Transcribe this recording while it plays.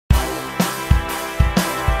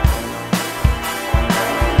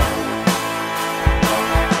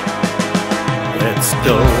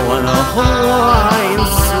go on a Hawaiian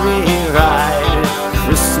sleigh ride.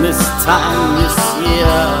 Christmas time this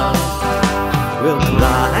year, we'll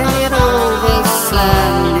glide over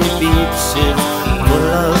sandy beaches full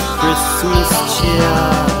of Christmas cheer.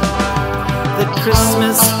 The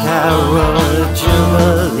Christmas carol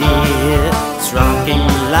jubilee is rocking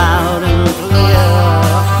loud and clear,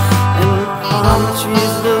 and palm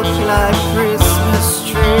trees look like Christmas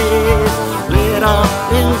trees lit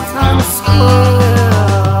up in Times Square.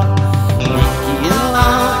 Mickey and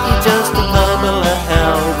Lucky, just a couple of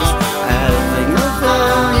elves, having a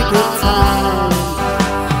very good time.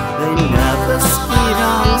 They never skied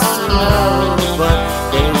on snow, but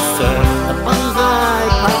they served a bonsai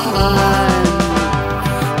pipeline.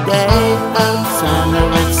 They help Santa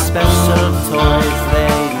with special toys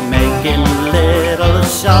they make in little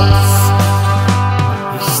shops.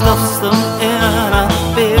 He stuffs them in a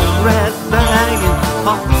big red bag and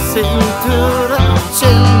pops into the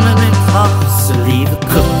chimney tops. So leave the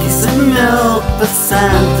cookies and milk for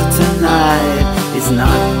Santa tonight. He's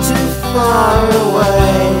not too far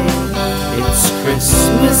away. It's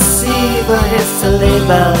Christmas Eve, but it's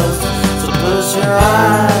sleigh-bells, so close your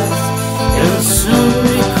eyes. It'll soon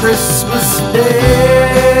be Christmas Day.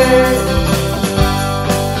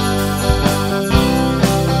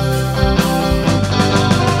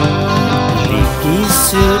 Vicky's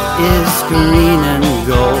suit is green and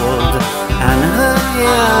gold, and her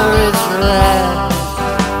hair is red.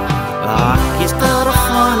 Rocky's got a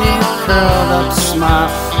funny curled up smile,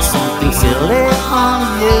 something silly on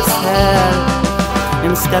his head.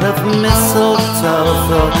 Instead of mistletoe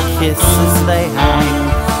for kisses they hang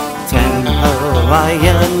 10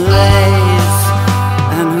 Hawaiian leis,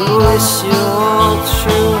 and who wish you all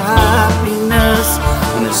true happiness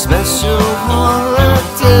on a special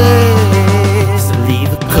holiday. So leave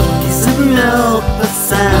the cookies and milk for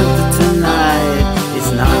Santa tonight.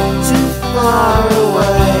 It's not too far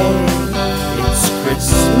away. It's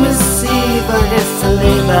Christmas Eve, but it's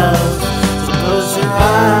sleigh-bells, so close your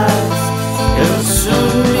eyes. It'll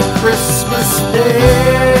soon be Christmas Day.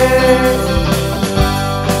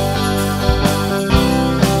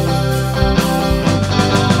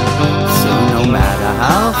 So no matter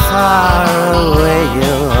how far away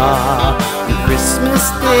you are on Christmas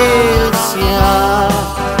Day this year,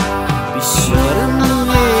 be sure to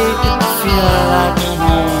make it feel like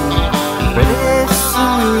home. Pretty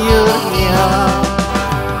soon you'll hear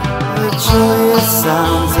the joyous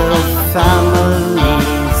sounds of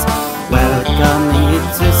families welcoming you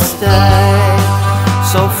to stay.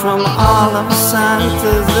 So from all of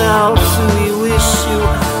Santa's elves, we wish you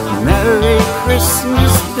a Merry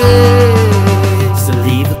Christmas Day. So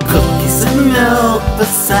leave the cookies and milk for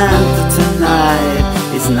Santa tonight.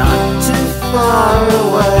 It's not too far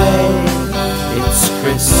away. It's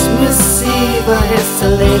Christmas Eve, but it's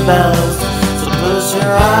sleigh-bells,